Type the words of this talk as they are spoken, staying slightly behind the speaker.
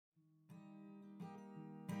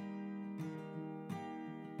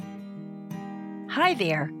Hi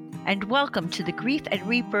there, and welcome to the Grief and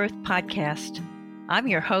Rebirth podcast. I'm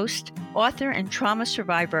your host, author and trauma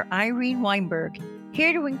survivor Irene Weinberg,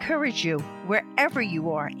 here to encourage you wherever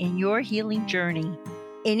you are in your healing journey.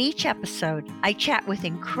 In each episode, I chat with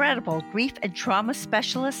incredible grief and trauma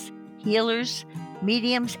specialists, healers,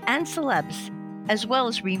 mediums, and celebs, as well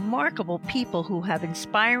as remarkable people who have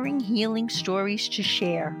inspiring healing stories to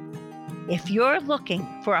share. If you're looking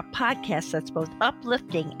for a podcast that's both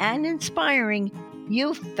uplifting and inspiring,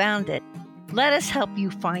 you've found it. Let us help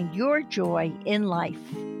you find your joy in life.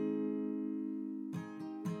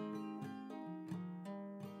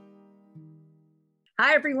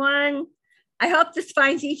 Hi, everyone. I hope this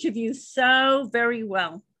finds each of you so very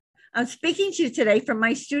well. I'm speaking to you today from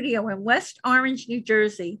my studio in West Orange, New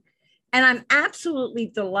Jersey, and I'm absolutely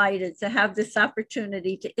delighted to have this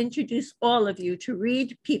opportunity to introduce all of you to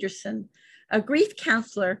Reed Peterson, a grief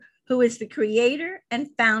counselor who is the creator and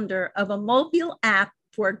founder of a mobile app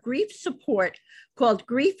for grief support called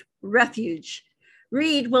Grief Refuge.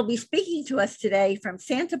 Reed will be speaking to us today from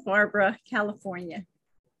Santa Barbara, California.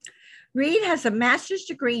 Reed has a master's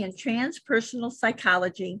degree in transpersonal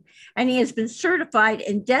psychology, and he has been certified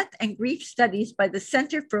in death and grief studies by the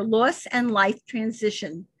Center for Loss and Life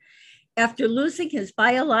Transition. After losing his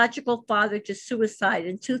biological father to suicide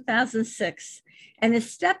in 2006 and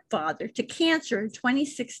his stepfather to cancer in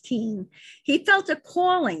 2016, he felt a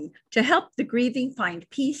calling to help the grieving find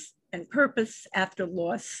peace and purpose after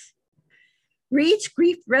loss. Reed's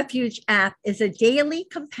Grief Refuge app is a daily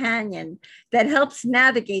companion that helps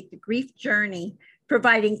navigate the grief journey,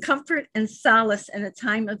 providing comfort and solace in a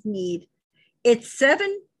time of need. Its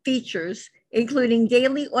 7 features, including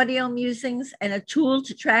daily audio musings and a tool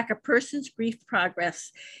to track a person's grief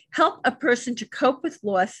progress, help a person to cope with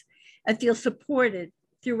loss and feel supported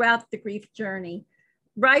throughout the grief journey.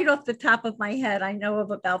 Right off the top of my head, I know of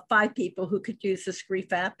about 5 people who could use this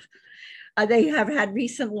grief app. They have had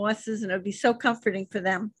recent losses, and it would be so comforting for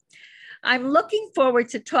them. I'm looking forward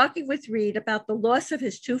to talking with Reed about the loss of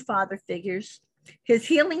his 2 father figures, his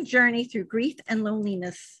healing journey through grief and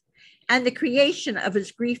loneliness, and the creation of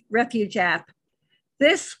his Grief Refuge app.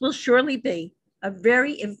 This will surely be a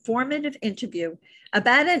very informative interview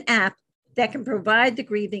about an app that can provide the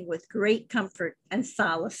grieving with great comfort and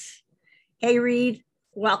solace. Hey, Reed,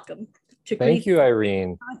 welcome to Thank you,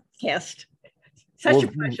 Irene. Podcast. Such a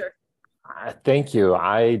pleasure. Thank you.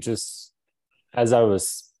 I'm just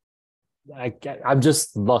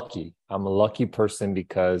lucky. I'm a lucky person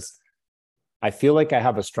because I feel like I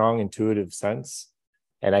have a strong intuitive sense,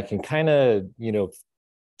 and I can kind of,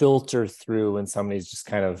 filter through when somebody's just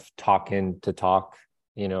kind of talking to talk,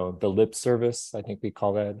 the lip service, I think we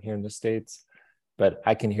call that here in the States. But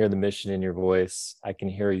I can hear the mission in your voice. I can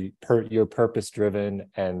hear you're purpose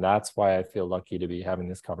driven. And that's why I feel lucky to be having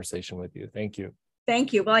this conversation with you. Thank you.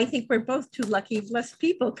 Thank you. Well, I think we're both 2 lucky, blessed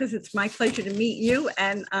people, because it's my pleasure to meet you.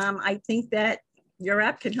 And I think that your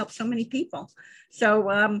app can help so many people.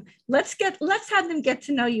 So let's have them get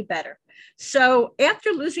to know you better. So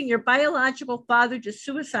after losing your biological father to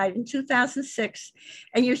suicide in 2006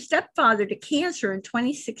 and your stepfather to cancer in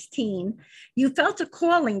 2016, you felt a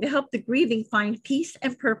calling to help the grieving find peace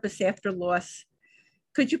and purpose after loss.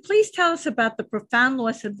 Could you please tell us about the profound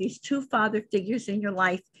loss of these 2 father figures in your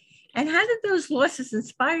life, and how did those losses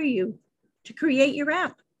inspire you to create your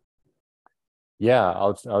app? Yeah,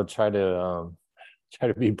 I'll try to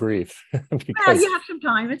be brief. Because you have some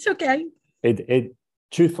time. It's okay.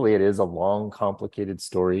 Truthfully, it is a long, complicated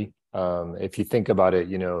story. If you think about it,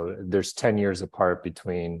 there's 10 years apart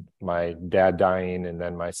between my dad dying and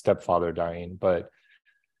then my stepfather dying. But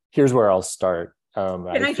here's where I'll start. Can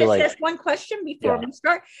I just ask one question before we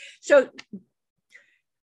start? So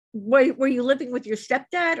were you living with your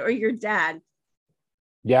stepdad or your dad?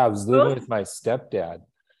 Yeah, I was living with my stepdad.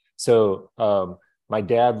 So my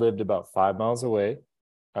dad lived about 5 miles away.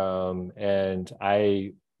 And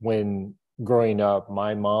when growing up,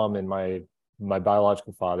 my mom and my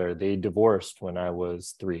biological father, they divorced when I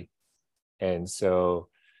was 3. And so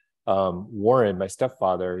Warren, my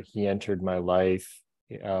stepfather, he entered my life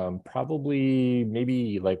probably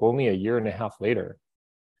maybe like only a year and a half later,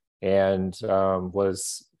 and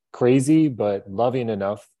was crazy but loving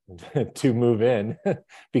enough to move in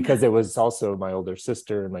because it was also my older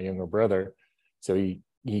sister and my younger brother. So he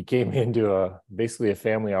came into basically a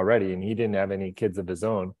family already, and he didn't have any kids of his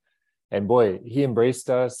own. And boy, he embraced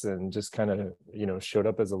us and just kind of, showed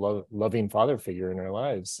up as a loving father figure in our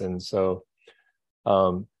lives. And so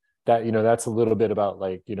that's a little bit about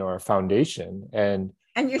our foundation. And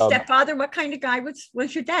your stepfather, what kind of guy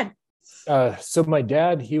was your dad? So my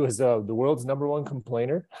dad, he was the world's #1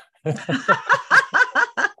 complainer.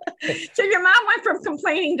 So your mom went from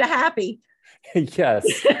complaining to happy. Yes.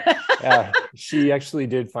 She actually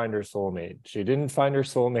did find her soulmate. She didn't find her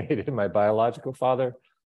soulmate in my biological father,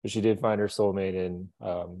 but she did find her soulmate in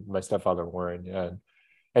my stepfather, Warren.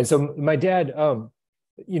 And so my dad,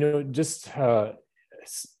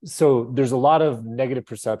 so there's a lot of negative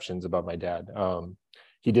perceptions about my dad.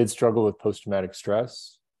 He did struggle with post-traumatic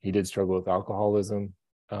stress. He did struggle with alcoholism,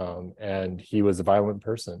 and he was a violent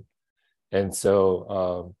person. And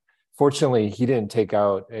so, fortunately, he didn't take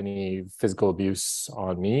out any physical abuse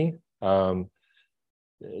on me.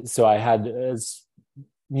 So I had, as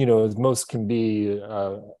most can be,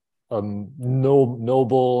 a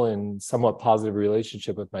noble and somewhat positive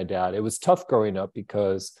relationship with my dad. It was tough growing up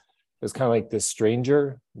because it was kind of like this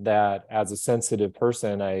stranger that, as a sensitive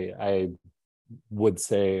person, I would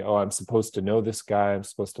say, oh, I'm supposed to know this guy. I'm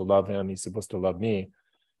supposed to love him. He's supposed to love me.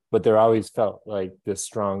 But there always felt like this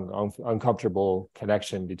strong, uncomfortable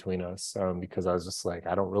connection between us, because I was just like,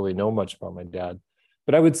 I don't really know much about my dad.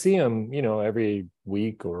 But I would see him, every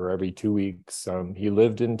week or every 2 weeks. He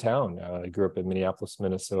lived in town. I grew up in Minneapolis,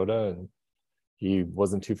 Minnesota, and he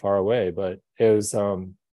wasn't too far away. But it was,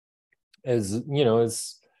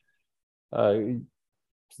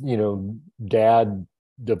 dad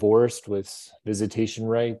divorced with visitation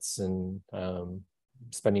rights, and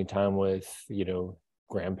spending time with,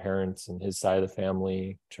 grandparents and his side of the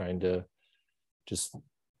family, trying to just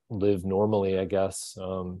live normally, I guess.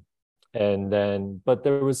 But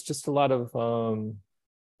there was just a lot of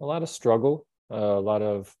struggle, a lot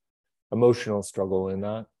of emotional struggle in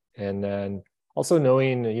that. And then also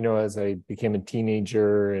knowing, as I became a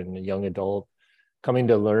teenager and a young adult, coming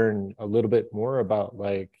to learn a little bit more about,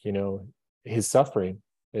 like, his suffering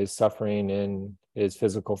in his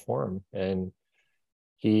physical form. And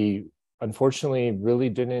he unfortunately really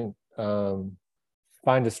didn't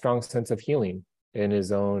find a strong sense of healing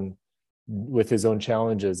with his own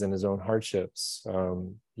challenges and his own hardships.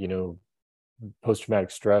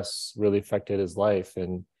 Post-traumatic stress really affected his life,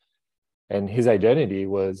 and his identity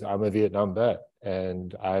was, I'm a Vietnam vet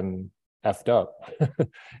and I'm effed up.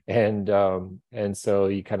 and so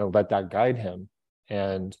he kind of let that guide him,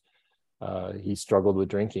 and he struggled with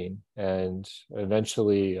drinking, and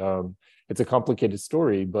eventually, it's a complicated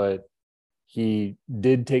story, but he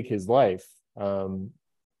did take his life, and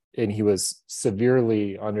he was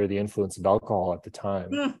severely under the influence of alcohol at the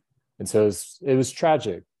time. And so it was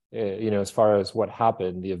tragic, as far as what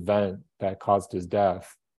happened, the event that caused his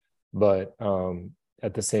death. But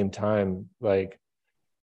at the same time, like,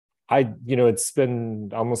 it's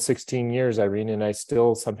been almost 16 years, Irene, and I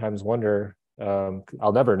still sometimes wonder,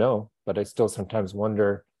 I'll never know, but I still sometimes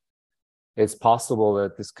wonder, it's possible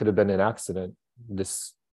that this could have been an accident.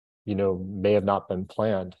 This, may have not been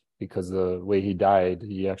planned, because the way he died,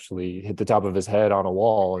 he actually hit the top of his head on a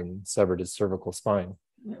wall and severed his cervical spine.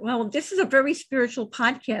 Well, this is a very spiritual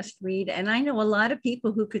podcast, Reed, and I know a lot of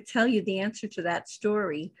people who could tell you the answer to that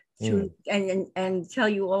story and tell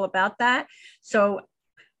you all about that. So,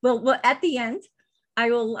 well, at the end,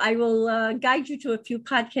 I will guide you to a few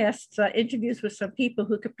podcasts, interviews with some people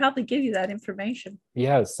who could probably give you that information.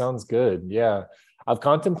 Yeah, sounds good. Yeah, I've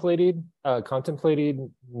contemplated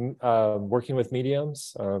working with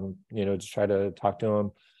mediums, to try to talk to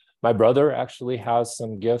them. My brother actually has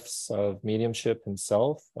some gifts of mediumship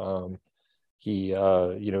himself. He's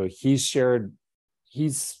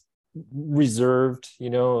reserved,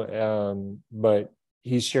 but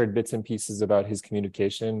he's shared bits and pieces about his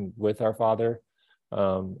communication with our father.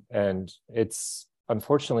 And it's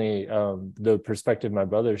unfortunately, the perspective my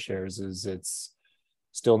brother shares is it's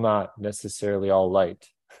still not necessarily all light.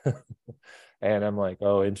 And I'm like,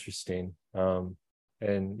 oh, interesting. And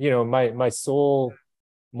my soul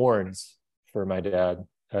mourns for my dad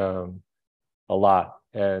a lot.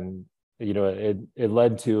 And it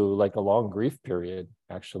led to like a long grief period.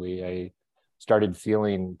 Actually, I started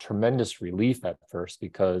feeling tremendous relief at first,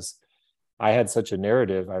 because I had such a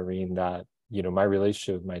narrative, Irene, that my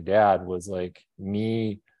relationship with my dad was like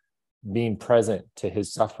me being present to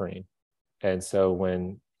his suffering. And so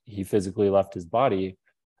when he physically left his body,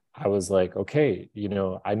 I was like, okay,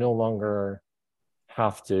 I no longer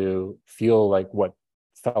have to feel like what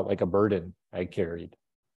felt like a burden I carried.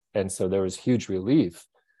 And so there was huge relief.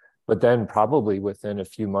 But then probably within a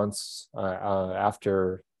few months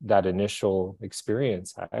after that initial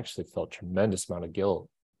experience, I actually felt a tremendous amount of guilt,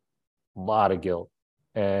 a lot of guilt.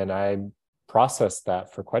 And I processed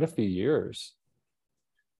that for quite a few years.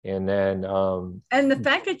 And then and the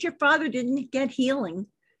fact that your father didn't get healing,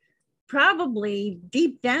 probably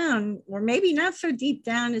deep down, or maybe not so deep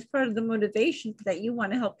down, is part of the motivation that you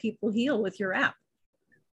want to help people heal with your app.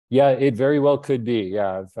 Yeah, it very well could be.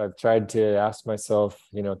 Yeah, I've tried to ask myself,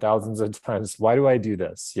 thousands of times, why do I do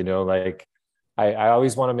this? Like I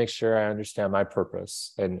always want to make sure I understand my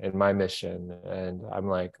purpose and my mission. And I'm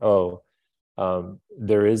like, oh,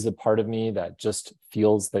 there is a part of me that just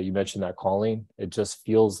feels that you mentioned that calling. It just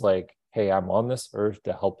feels like, hey, I'm on this earth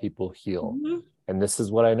to help people heal. Mm-hmm. And this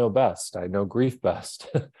is what I know best. I know grief best.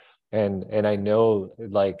 And I know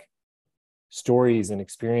like stories and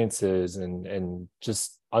experiences and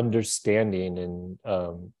just understanding and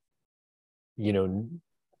you know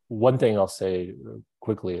one thing I'll say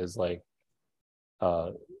quickly is like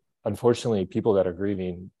uh unfortunately people that are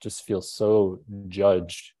grieving just feel so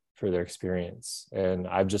judged for their experience, and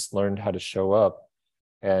I've just learned how to show up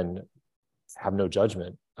and have no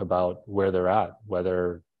judgment about where they're at,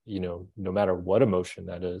 whether no matter what emotion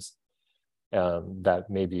that is, that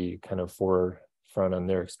may be kind of forefront on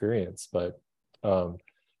their experience. But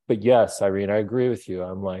yes, Irene, I agree with you.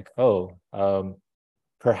 I'm like, oh,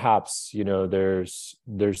 perhaps, there's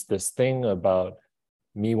this thing about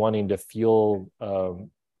me wanting to feel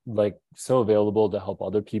like so available to help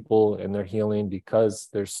other people in their healing, because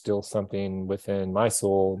there's still something within my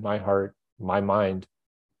soul, my heart, my mind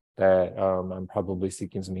that I'm probably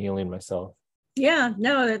seeking some healing myself. Yeah,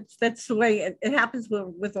 no, that's the way it happens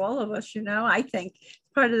with all of us, I think it's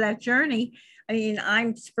part of that journey. I mean,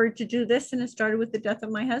 I'm spurred to do this, and it started with the death of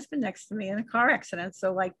my husband next to me in a car accident.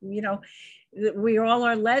 So like, we all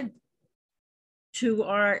are led to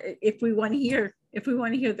our, if we want to hear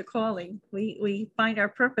the calling, we find our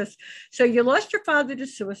purpose. So you lost your father to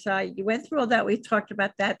suicide. You went through all that. We talked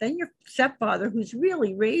about that. Then your stepfather, who's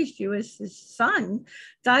really raised you as his son,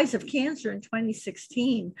 dies of cancer in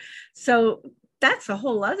 2016. So that's a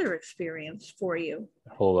whole other experience for you.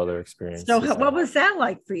 A whole other experience. So what was that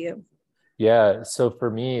like for you? Yeah. So for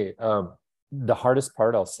me, the hardest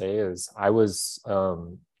part I'll say is I was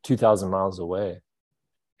 2,000 miles away.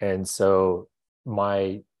 And so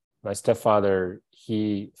my stepfather,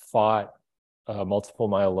 he fought multiple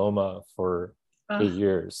myeloma for 8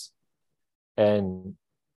 years. And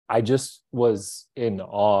I just was in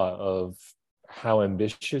awe of how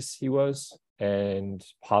ambitious he was and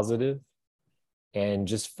positive, and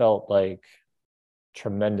just felt like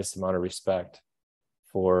tremendous amount of respect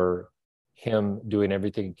for him doing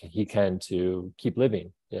everything he can to keep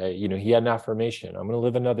living. He had an affirmation: I'm going to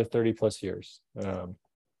live another 30 plus years.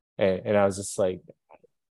 And I was just like,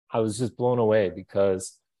 I was just blown away,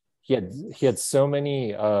 because he had so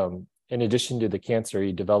many, in addition to the cancer,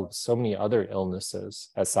 he developed so many other illnesses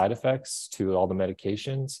as side effects to all the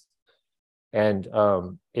medications. And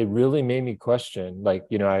it really made me question, like,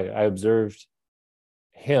 I observed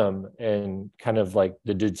him and kind of like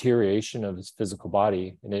the deterioration of his physical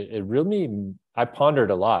body. And it really, I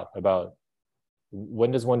pondered a lot about,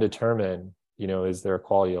 when does one determine, is there a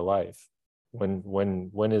quality of life?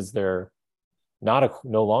 When is there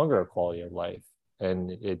no longer a quality of life?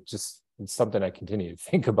 And it's something I continue to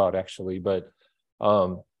think about, actually. But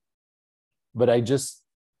I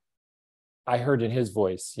heard in his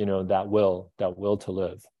voice, that will to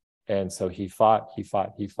live. And so he fought.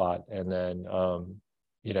 And then,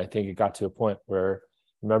 I think it got to a point where,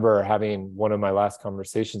 I remember having one of my last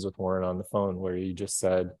conversations with Warren on the phone, where he just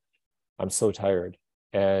said, I'm so tired.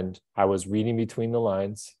 And I was reading between the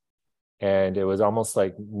lines, and it was almost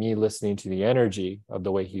like me listening to the energy of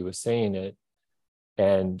the way he was saying it.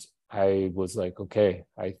 And I was like, okay,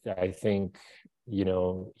 I think,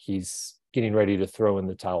 he's getting ready to throw in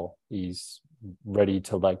the towel. He's ready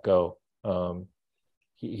to let go.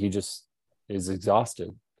 He just is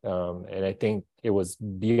exhausted. And I think it was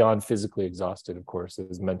beyond physically exhausted, of course. It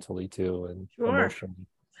was mentally too, and emotionally.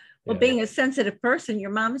 Well, being a sensitive person,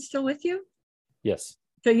 your mom is still with you? Yes.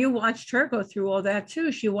 So you watched her go through all that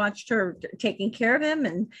too. She watched her taking care of him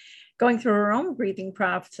and going through her own grieving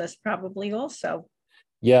process, probably also.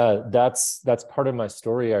 Yeah, that's part of my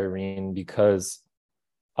story, Irene, because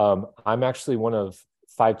I'm actually one of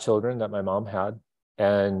 5 children that my mom had.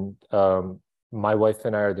 And my wife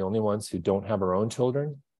and I are the only ones who don't have our own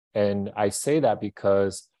children. And I say that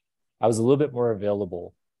because I was a little bit more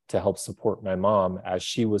available to help support my mom as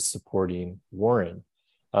she was supporting Warren.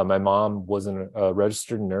 My mom wasn't a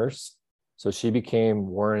registered nurse, so she became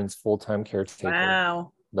Warren's full-time caretaker.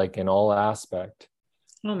 Wow. Like in all aspect.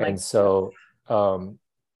 Oh my. And so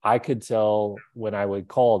I could tell when I would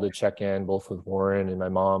call to check in both with Warren and my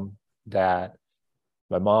mom, that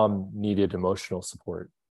my mom needed emotional support.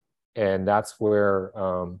 And that's where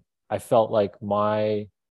I felt like my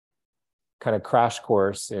kind of crash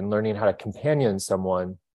course in learning how to companion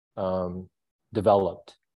someone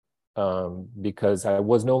developed. Because I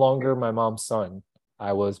was no longer my mom's son.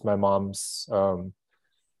 I was my mom's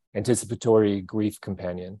anticipatory grief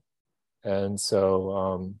companion. And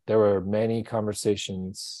so there were many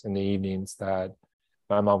conversations in the evenings that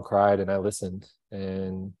my mom cried and I listened,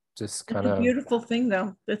 and just kind of a beautiful thing,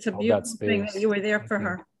 though. That's a beautiful thing that you were there for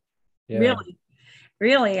her. Yeah. Really,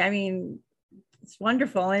 really. I mean, it's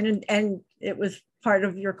wonderful. And it was part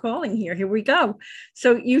of your calling here. Here we go.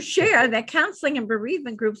 So you share that counseling and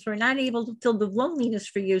bereavement groups were not able to fill the loneliness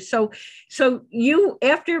for you. So you,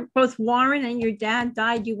 after both Warren and your dad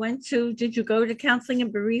died, did you go to counseling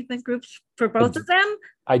and bereavement groups for both of them?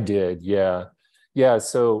 I did. Yeah. Yeah.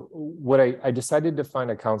 So I decided to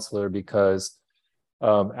find a counselor because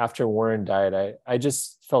after Warren died, I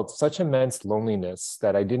just felt such immense loneliness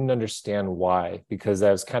that I didn't understand why, because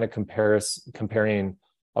I was kind of comparing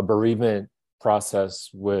a bereavement process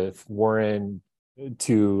with Warren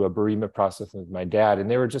to a bereavement process with my dad, and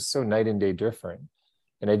they were just so night and day different,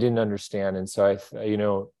 and I didn't understand. And so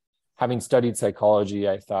having studied psychology,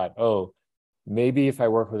 I thought, oh, maybe if I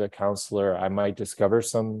work with a counselor, I might discover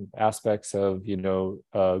some aspects of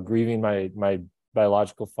grieving my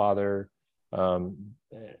biological father,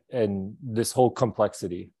 and this whole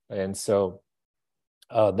complexity. And so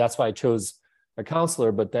that's why I chose a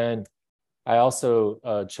counselor. But then I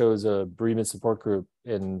also chose a bereavement support group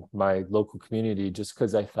in my local community, just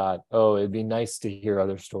because I thought, oh, it'd be nice to hear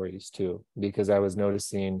other stories too, because I was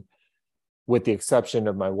noticing, with the exception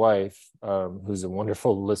of my wife, who's a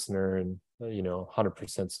wonderful listener and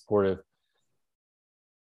 100% supportive,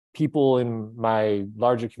 people in my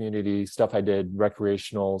larger community, stuff I did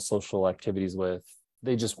recreational social activities with,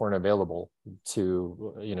 they just weren't available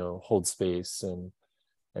to hold space.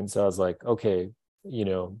 And so I was like, okay,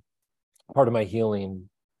 part of my healing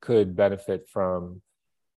could benefit from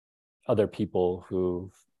other people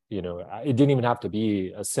who, it didn't even have to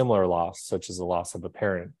be a similar loss, such as the loss of a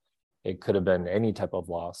parent. It could have been any type of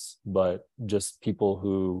loss, but just people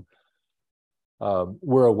who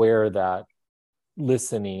were aware that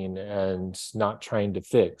listening and not trying to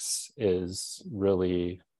fix is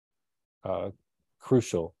really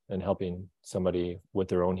crucial in helping somebody with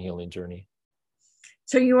their own healing journey.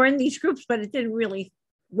 So you were in these groups, but it didn't really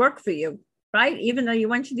work for you, right? Even though you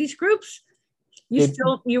went to these groups,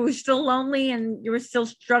 you were still lonely and you were still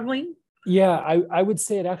struggling. Yeah, I would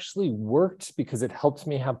say it actually worked because it helped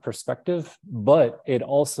me have perspective, but it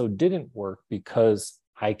also didn't work because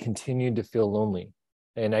I continued to feel lonely.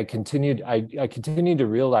 And I continued to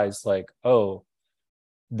realize, like, oh,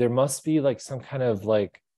 there must be like some kind of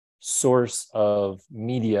like source of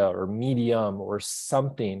media or medium or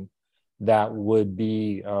something that would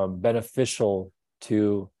be beneficial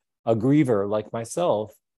to a griever like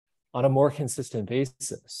myself on a more consistent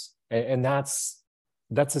basis. And that's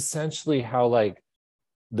essentially how like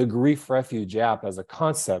the Grief Refuge app as a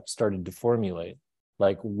concept started to formulate,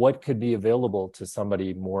 like what could be available to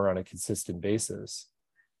somebody more on a consistent basis.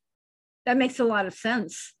 That makes a lot of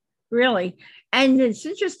sense, really. And it's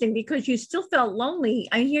interesting because you still felt lonely.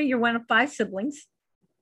 I hear you're one of 5 siblings.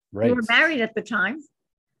 Right. You were married at the time,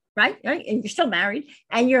 right? And you're still married,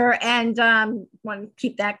 and want to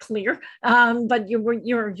keep that clear. But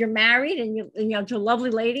you're married, and you're a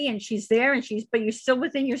lovely lady, and she's there, but you're still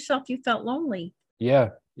within yourself. You felt lonely. Yeah,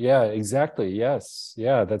 exactly. Yes.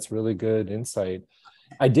 Yeah, that's really good insight.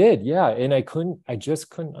 I did. Yeah. And I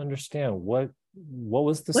just couldn't understand what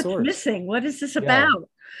was the source. What's missing? What is this about?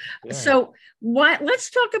 Yeah. So let's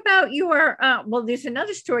talk about your, there's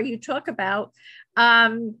another story you talk about.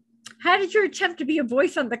 How did your attempt to be a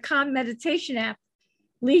voice on the Calm meditation app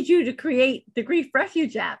lead you to create the Grief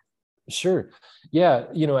Refuge app? Sure. Yeah.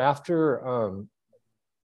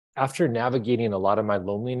 After navigating a lot of my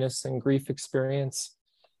loneliness and grief experience,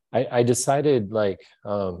 I decided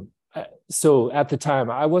so at the time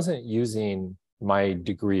I wasn't using my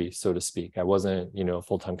degree, so to speak. I wasn't, a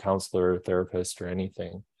full-time counselor or therapist or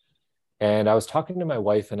anything. And I was talking to my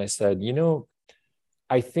wife and I said,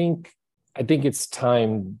 I think it's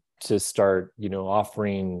time to start,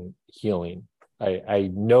 offering healing. I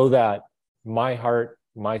know that my heart,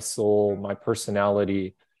 my soul, my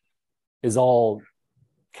personality is all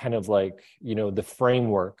kind of like, the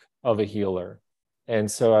framework of a healer. And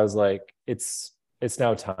so I was like, it's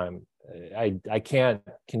now time. I can't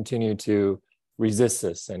continue to resist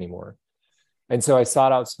this anymore. And so I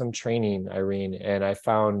sought out some training, Irene, and I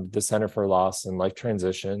found the Center for Loss and Life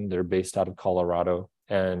Transition. They're based out of Colorado,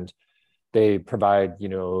 and they provide,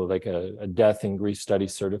 like a death and grief study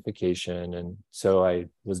certification. And so I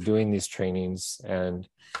was doing these trainings. And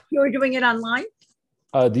you were doing it online?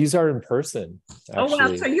 These are in person, actually. Oh,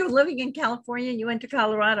 wow. So you're living in California and you went to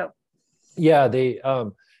Colorado. Yeah,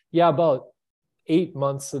 about 8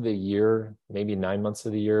 months of the year, maybe 9 months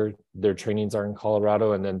of the year, their trainings are in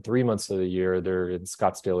Colorado, and then 3 months of the year they're in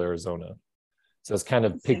Scottsdale, Arizona. So I was kind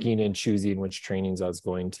of picking and choosing which trainings I was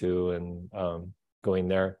going to and going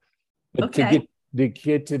there. But to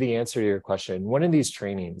get to the answer to your question, one of these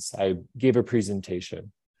trainings, I gave a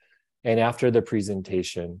presentation, and after the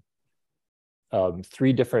presentation,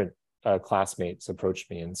 3 different classmates approached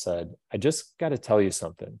me and said, "I just got to tell you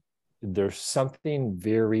something. There's something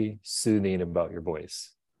very soothing about your voice."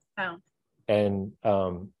 Oh. And,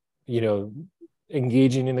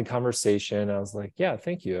 engaging in the conversation, I was like, yeah,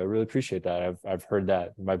 thank you. I really appreciate that. I've heard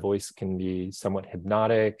that my voice can be somewhat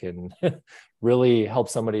hypnotic and really help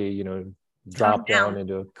somebody, drop down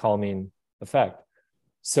into a calming effect.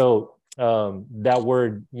 So that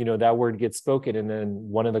word gets spoken. And then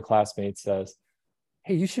one of the classmates says,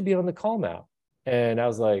 "Hey, you should be on the Calm app." And I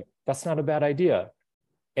was like, that's not a bad idea.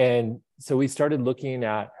 And so we started looking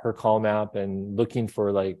at her Calm app and looking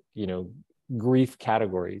for grief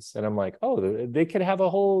categories. And I'm like, oh, they could have a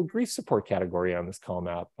whole grief support category on this Calm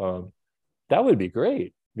app. That would be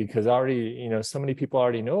great, because already, so many people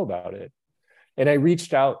already know about it. And I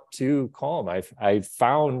reached out to Calm. I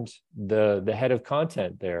found the head of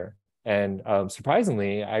content there. And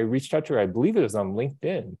surprisingly, I reached out to her. I believe it was on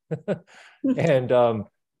LinkedIn. And I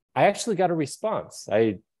actually got a response.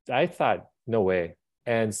 I thought, no way.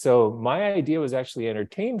 And so my idea was actually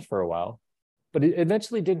entertained for a while, but it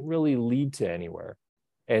eventually didn't really lead to anywhere.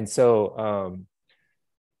 And so I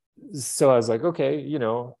was like, okay,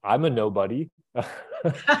 I'm a nobody.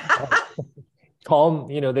 Calm,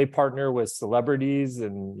 they partner with celebrities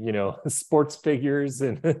and, sports figures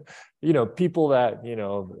and, people that,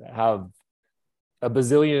 have a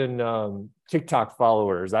bazillion TikTok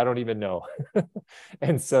followers. I don't even know.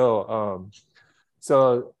 And so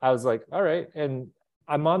I was like, all right. And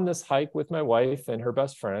I'm on this hike with my wife and her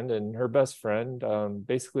best friend, and her best friend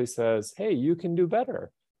basically says, "Hey, you can do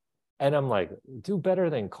better." And I'm like, do better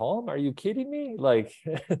than Calm? Are you kidding me? Like,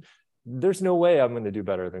 there's no way I'm going to do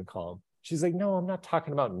better than Calm. She's like, "No, I'm not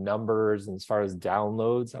talking about numbers and as far as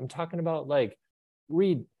downloads. I'm talking about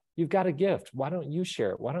Reed, you've got a gift. Why don't you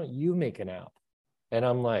share it? Why don't you make an app?" And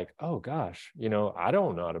I'm like, oh gosh, I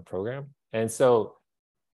don't know how to program. And so,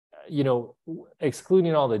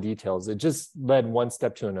 excluding all the details, it just led one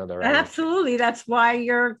step to another. Absolutely. That's why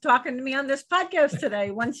you're talking to me on this podcast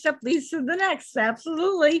today. One step leads to the next.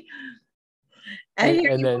 Absolutely.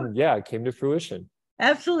 And then, it came to fruition.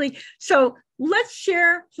 Absolutely. So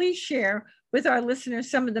please share with our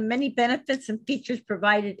listeners some of the many benefits and features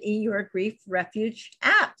provided in your Grief Refuge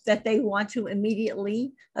app that they want to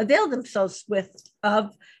immediately avail themselves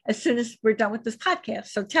of as soon as we're done with this podcast.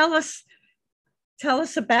 So tell us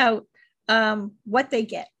about what they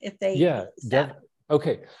get if they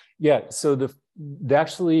okay. Yeah. So the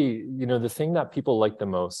thing that people like the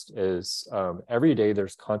most is every day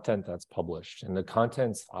there's content that's published, and the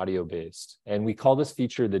content's audio based, and we call this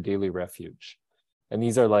feature the Daily Refuge. And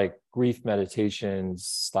these are like grief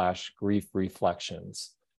meditations / grief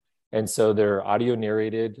reflections. And so they're audio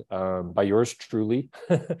narrated by yours truly.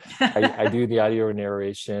 I do the audio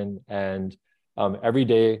narration, and every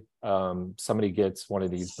day somebody gets one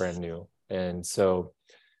of these brand new. And so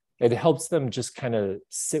it helps them just kind of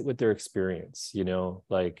sit with their experience,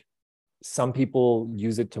 like some people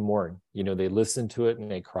use it to mourn, they listen to it and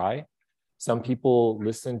they cry. Some people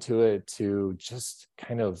listen to it to just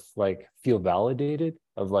kind of feel validated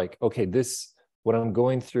of okay, what I'm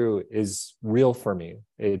going through is real for me.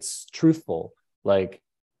 It's truthful. I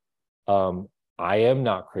am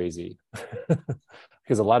not crazy.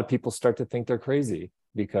 Because a lot of people start to think they're crazy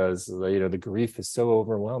because, the grief is so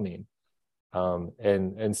overwhelming.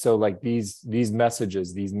 And so these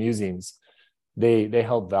messages, these musings, they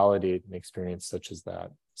help validate an experience such as that.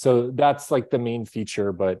 So that's the main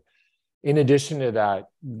feature. But in addition to that,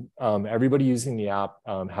 everybody using the app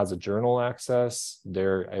has a journal access.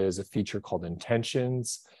 There is a feature called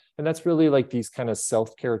Intentions. And that's really these kind of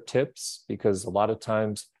self-care tips, because a lot of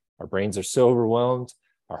times our brains are so overwhelmed,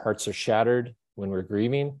 our hearts are shattered when we're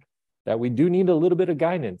grieving, that we do need a little bit of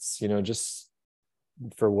guidance, just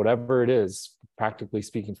for whatever it is, practically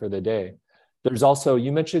speaking, for the day. There's also,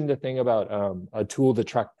 you mentioned the thing about a tool to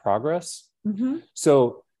track progress. Mm-hmm.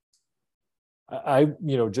 So I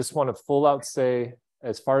just want to full out say,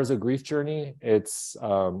 as far as a grief journey, it's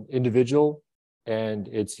individual and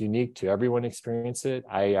it's unique to everyone experience it.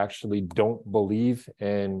 I actually don't believe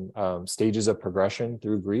in stages of progression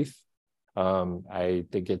through grief. I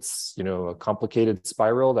think it's, a complicated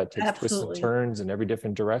spiral that takes twists and turns in every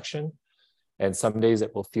different direction. And some days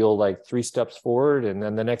it will feel like 3 steps forward, and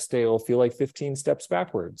then the next day it will feel like 15 steps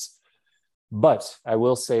backwards. But I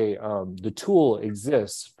will say the tool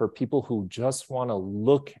exists for people who just want to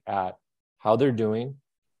look at how they're doing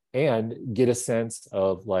and get a sense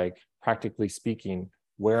of, like, practically speaking,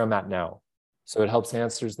 where I'm at now. So it helps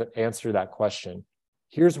answer that question.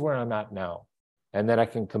 Here's where I'm at now. And then I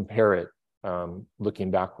can compare it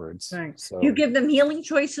looking backwards. Right. So you give them healing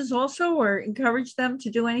choices also, or encourage them to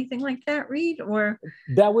do anything like that, Reed? Or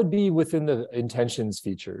that would be within the intentions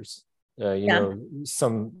features. You Yeah. know,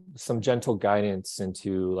 some gentle guidance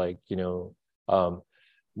into, like, you know,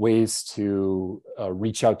 ways to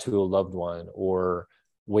reach out to a loved one, or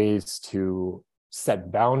ways to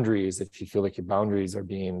set boundaries if you feel like your boundaries are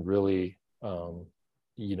being really,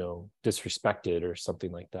 you know, disrespected or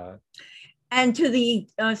something like that. And to the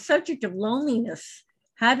subject of loneliness,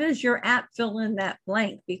 how does your app fill in that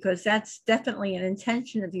blank? Because that's definitely an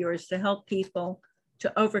intention of yours, to help people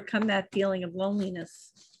to overcome that feeling of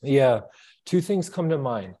loneliness. Yeah, two things come to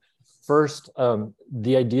mind. First,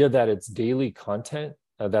 the idea that it's daily content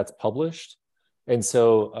that's published. And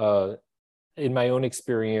so in my own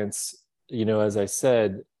experience, you know, as I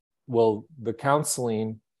said, well, the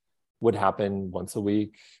counseling would happen once a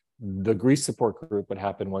week. The grief support group would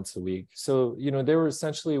happen once a week. So, you know, there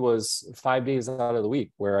essentially was 5 days out of the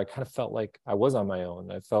week where I kind of felt like I was on my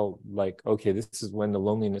own. I felt like, okay, this is when the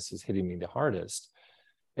loneliness is hitting me the hardest.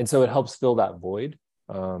 And so it helps fill that void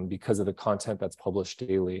because of the content that's published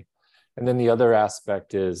daily. And then the other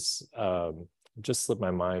aspect is, just slipped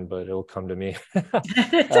my mind, but it'll come to me.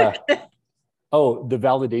 Oh, the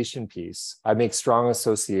validation piece. I make strong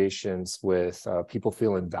associations with people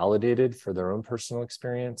feeling validated for their own personal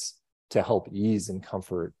experience to help ease and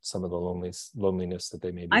comfort some of the loneliness that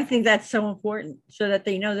they may be. I think that's so important, so that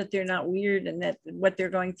they know that they're not weird, and that what they're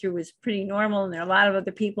going through is pretty normal. And there are a lot of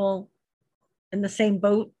other people in the same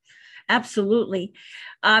boat. Absolutely.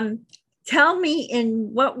 Tell me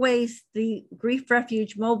in what ways the Grief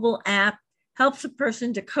Refuge mobile app helps a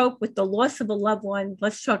person to cope with the loss of a loved one.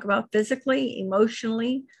 Let's talk about physically,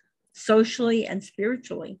 emotionally, socially, and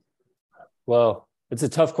spiritually. Well, it's a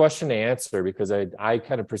tough question to answer because I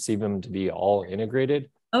kind of perceive them to be all integrated.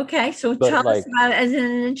 Okay, so tell us about it as in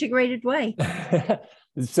an integrated way.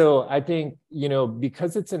 So I think, you know,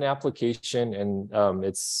 because it's an application and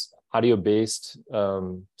it's audio-based,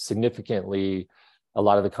 significantly, a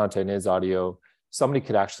lot of the content is audio. Somebody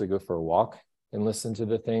could actually go for a walk and listen to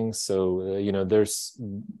the things. So, you know, there's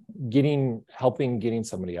helping getting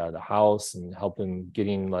somebody out of the house and helping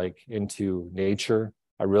getting, like, into nature.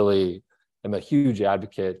 I really am a huge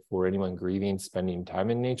advocate for anyone grieving, spending time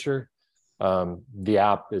in nature. The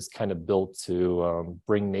app is kind of built to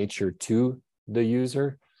bring nature to the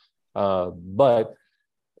user. But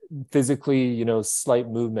physically, you know, slight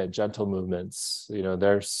movement, gentle movements, you know,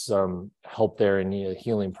 there's some help there in the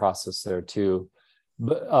healing process there too.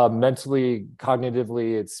 But mentally,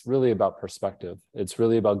 cognitively, it's really about perspective. It's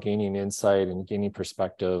really about gaining insight and gaining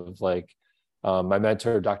perspective. Like my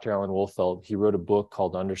mentor, Dr. Alan Wolfelt, he wrote a book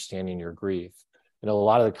called Understanding Your Grief. And a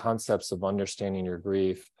lot of the concepts of understanding your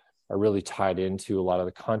grief are really tied into a lot of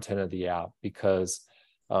the content of the app, because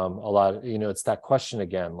a lot, you know, it's that question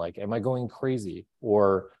again, like, am I going crazy?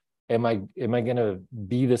 Or am I going to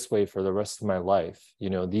be this way for the rest of my life? You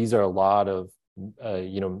know, these are a lot of,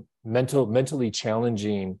 you know, mentally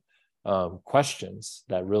challenging questions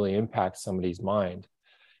that really impact somebody's mind.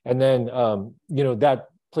 And then, you know, that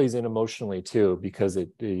plays in emotionally too, because it,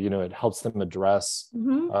 you know, it helps them address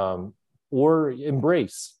or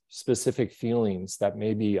embrace specific feelings that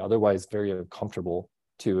may be otherwise very uncomfortable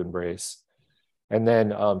to embrace. And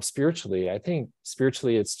then spiritually, I think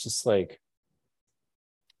spiritually, it's just like,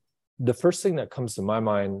 the first thing that comes to my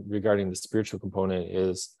mind regarding the spiritual component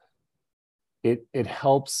is it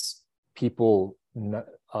helps people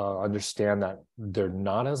understand that they're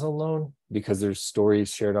not as alone, because there's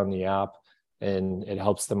stories shared on the app, and it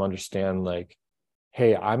helps them understand, like,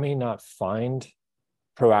 hey, I may not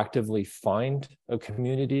proactively find a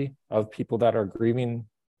community of people that are grieving,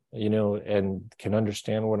 you know, and can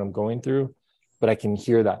understand what I'm going through, but I can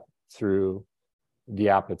hear that through the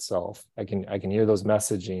app itself. I can hear those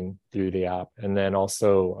messaging through the app. And then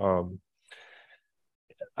also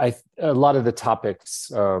a lot of the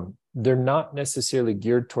topics, they're not necessarily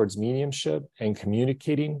geared towards mediumship and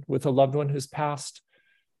communicating with a loved one who's passed,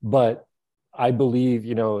 but I believe,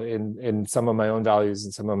 you know, in some of my own values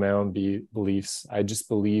and some of my own beliefs, I just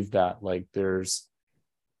believe that, like, there's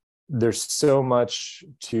so much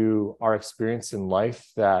to our experience in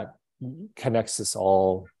life that connects us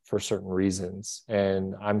all for certain reasons.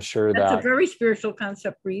 And I'm sure that's a very spiritual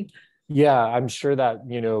concept, Reed. Yeah, I'm sure that,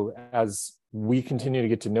 you know, as we continue to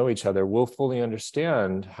get to know each other, we'll fully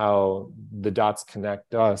understand how the dots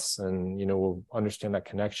connect us, and we'll understand that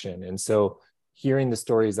connection. And so hearing the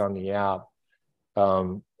stories on the app,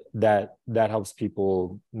 that helps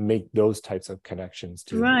people make those types of connections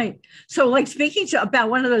too. Right. So like speaking about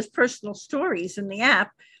one of those personal stories in the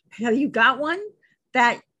app, have you got one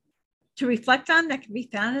that to reflect on that can be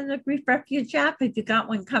found in the Grief Refuge app? Have you got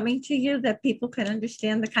one coming to you that people can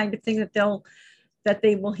understand the kind of thing that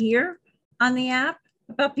they will hear on the app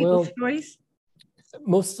about people's stories?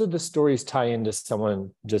 Most of the stories tie into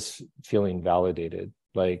someone just feeling validated.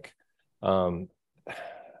 Like, a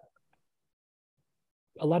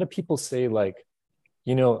lot of people say, like,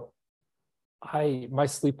 my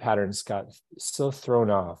sleep patterns got so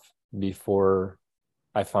thrown off before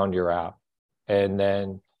I found your app. And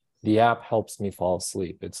then the app helps me fall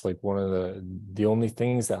asleep. It's like one of the only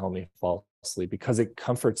things that help me fall asleep, because it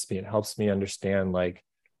comforts me. It helps me understand, like,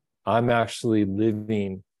 I'm actually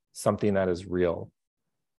living something that is real.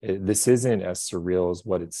 This isn't as surreal as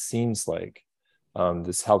what it seems like.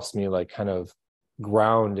 This helps me, like, kind of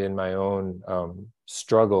ground in my own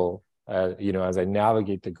struggle, as I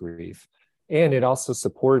navigate the grief. And it also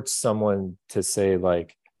supports someone to say,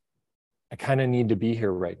 like, I kind of need to be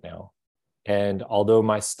here right now. And although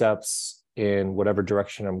my steps in whatever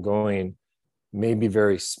direction I'm going may be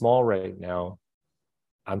very small right now,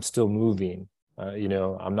 I'm still moving.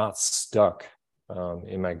 I'm not stuck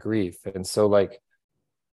in my grief. And so, like,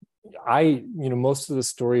 most of the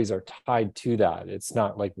stories are tied to that. It's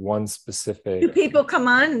not like one specific. Do people come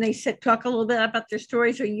on and they talk a little bit about their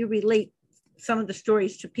stories, or you relate some of the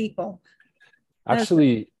stories to people?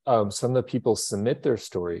 Actually, some of the people submit their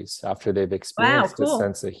stories after they've experienced a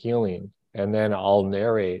sense of healing, and then I'll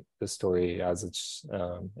narrate the story as it's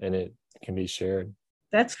and it can be shared.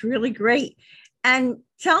 That's really great. And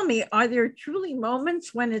tell me, are there truly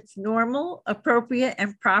moments when it's normal, appropriate,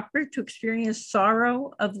 and proper to experience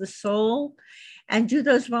sorrow of the soul? And do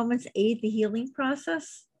those moments aid the healing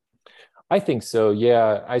process? I think so,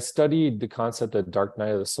 yeah. I studied the concept of dark night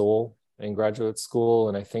of the soul in graduate school.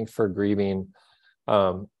 And I think for grieving,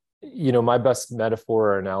 my best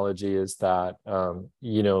metaphor or analogy is that,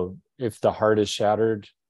 if the heart is shattered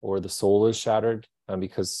or the soul is shattered,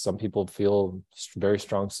 because some people feel very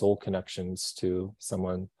strong soul connections to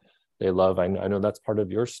someone they love. I know that's part of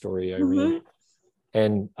your story, Irene.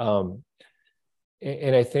 Mm-hmm.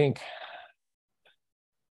 And I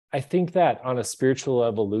think that on a spiritual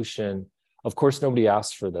evolution, of course, nobody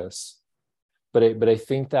asked for this, but I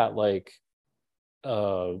think that, like,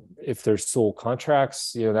 if there's soul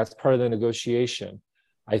contracts, that's part of the negotiation.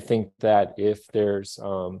 I think that if there's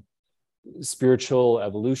spiritual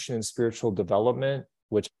evolution and spiritual development,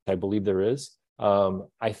 which I believe there is,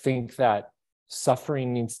 I think that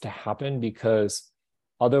suffering needs to happen, because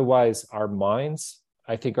otherwise our minds,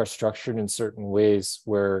 I think, are structured in certain ways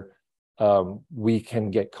where we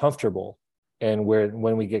can get comfortable. And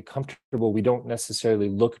when we get comfortable, we don't necessarily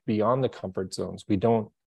look beyond the comfort zones. We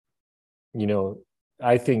don't,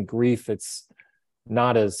 I think grief, it's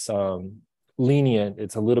not as lenient.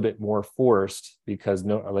 It's a little bit more forced, because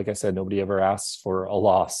like I said, nobody ever asks for a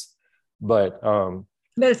loss, but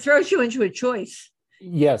it throws you into a choice.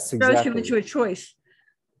 Yes, exactly. Throws you into a choice.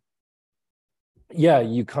 Yeah,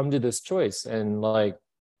 you come to this choice, and, like,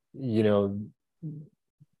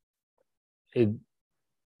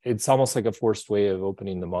 it's almost like a forced way of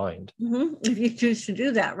opening the mind. Mm-hmm. If you choose to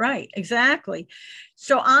do that, right? Exactly.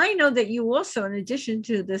 So I know that you also, in addition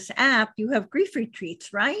to this app, you have grief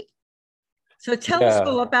retreats, right? So tell us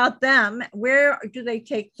all about them. Where do they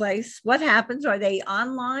take place? What happens? Are they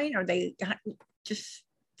online? Are they just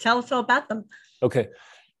tell us all about them? Okay.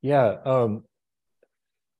 Yeah.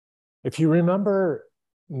 If you remember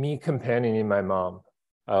me companioning my mom,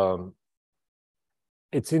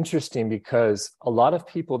 it's interesting because a lot of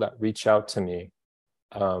people that reach out to me,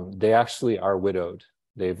 they actually are widowed.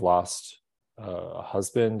 They've lost a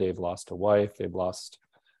husband, they've lost a wife, they've lost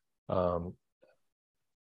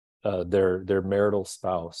their marital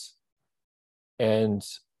spouse, and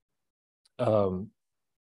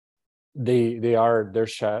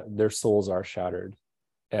their souls are shattered,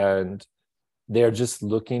 and they're just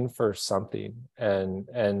looking for something.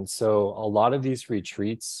 And so a lot of these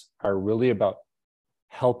retreats are really about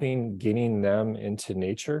helping getting them into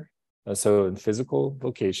nature. So in physical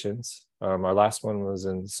locations, our last one was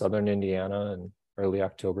in Southern Indiana in early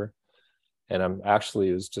October. And I'm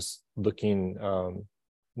actually was just looking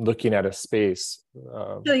at a space.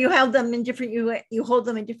 So you held them in different, you hold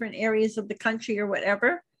them in different areas of the country or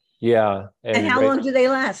whatever? Yeah. And how long do they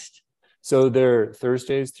last? So they're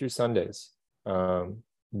Thursdays through Sundays. We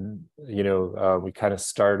kind of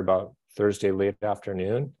start about Thursday late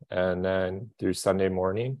afternoon and then through Sunday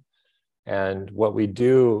morning. And what we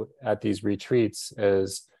do at these retreats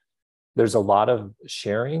is there's a lot of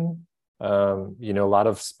sharing, a lot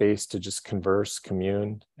of space to just converse,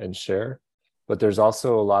 commune, and share. But there's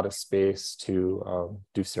also a lot of space to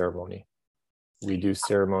do ceremony. We do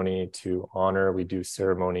ceremony to honor. We do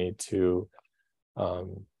ceremony to,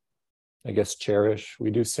 cherish.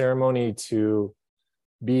 We do ceremony to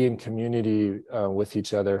be in community with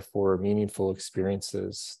each other for meaningful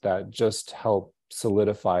experiences that just help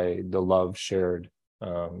solidify the love shared.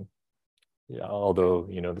 Although,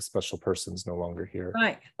 the special person's no longer here.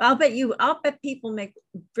 Right. I'll bet people make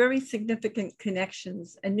very significant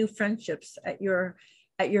connections and new friendships at your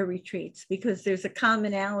retreats, because there's a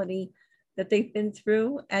commonality that they've been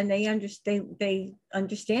through and they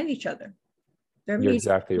understand each other. You're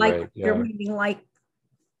exactly right. Yeah. They're meeting like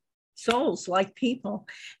souls, like people.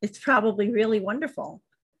 It's probably really wonderful.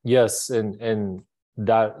 Yes. And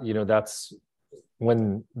that, that's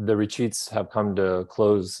when the retreats have come to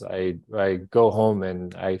close. I go home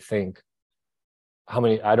and I think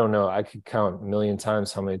I don't know, I could count a million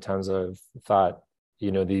times how many times I've thought,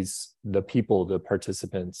 the people, the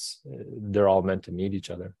participants, they're all meant to meet each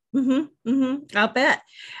other. I'll bet.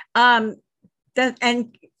 And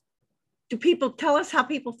do people tell us how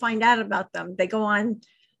people find out about them? They go on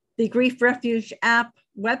the Grief Refuge app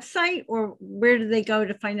website, or where do they go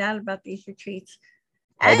to find out about these retreats?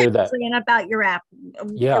 Either that, and about your app.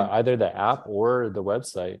 Yeah, either the app or the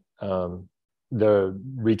website. The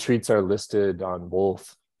retreats are listed on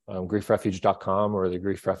both griefrefuge.com or the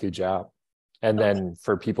Grief Refuge app. And then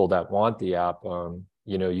for people that want the app,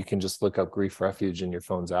 you can just look up Grief Refuge in your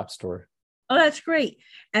phone's app store. Oh, that's great.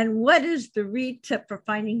 And what is the Reed tip for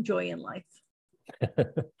finding joy in life?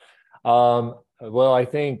 Well, I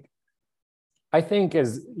think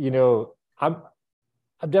as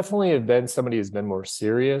I've definitely been somebody who's been more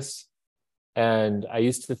serious. And I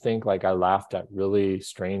used to think like I laughed at really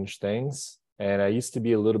strange things. And I used to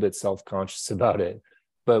be a little bit self-conscious about it.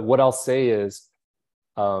 But what I'll say is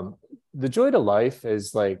the joy to life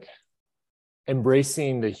is like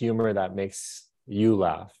embracing the humor that makes you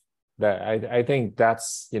laugh. That I think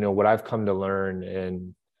that's, what I've come to learn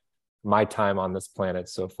in my time on this planet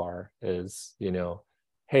so far is,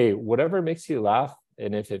 hey, whatever makes you laugh,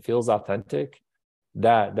 and if it feels authentic,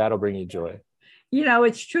 that'll bring you joy.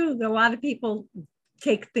 It's true that a lot of people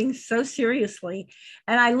take things so seriously.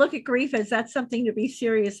 And I look at grief as that's something to be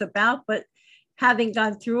serious about. But having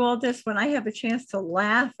gone through all this, when I have a chance to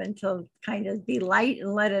laugh and to kind of be light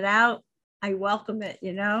and let it out, I welcome it,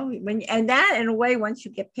 and that in a way, once you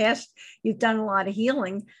get past, you've done a lot of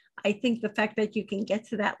healing. I think the fact that you can get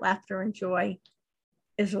to that laughter and joy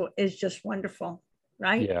is just wonderful.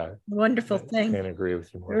 Right? Yeah. Wonderful thing. I can't agree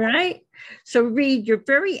with you more. Right? So Reed, your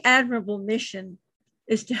very admirable mission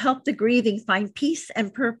is to help the grieving find peace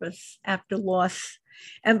and purpose after loss.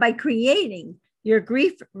 And by creating your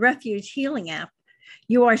Grief Refuge Healing app,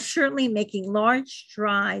 you are certainly making large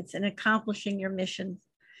strides in accomplishing your mission.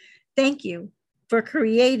 Thank you for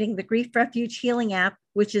creating the Grief Refuge Healing app,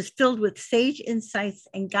 which is filled with sage insights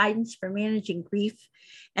and guidance for managing grief.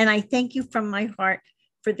 And I thank you from my heart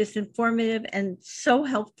for this informative and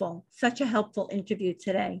such a helpful interview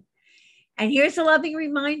today. And here's a loving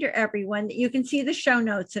reminder, everyone, that you can see the show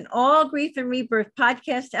notes and all Grief and Rebirth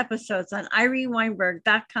podcast episodes on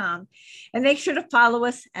ireneweinberg.com. And make sure to follow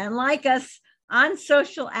us and like us on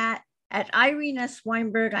social at Irene S.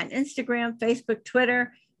 Weinberg on Instagram, Facebook,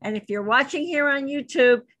 Twitter. And if you're watching here on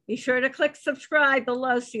YouTube, be sure to click subscribe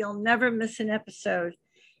below so you'll never miss an episode.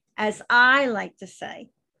 As I like to say,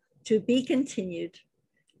 to be continued.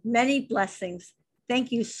 Many blessings.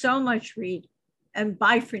 Thank you so much, Reed, and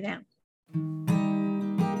bye for now.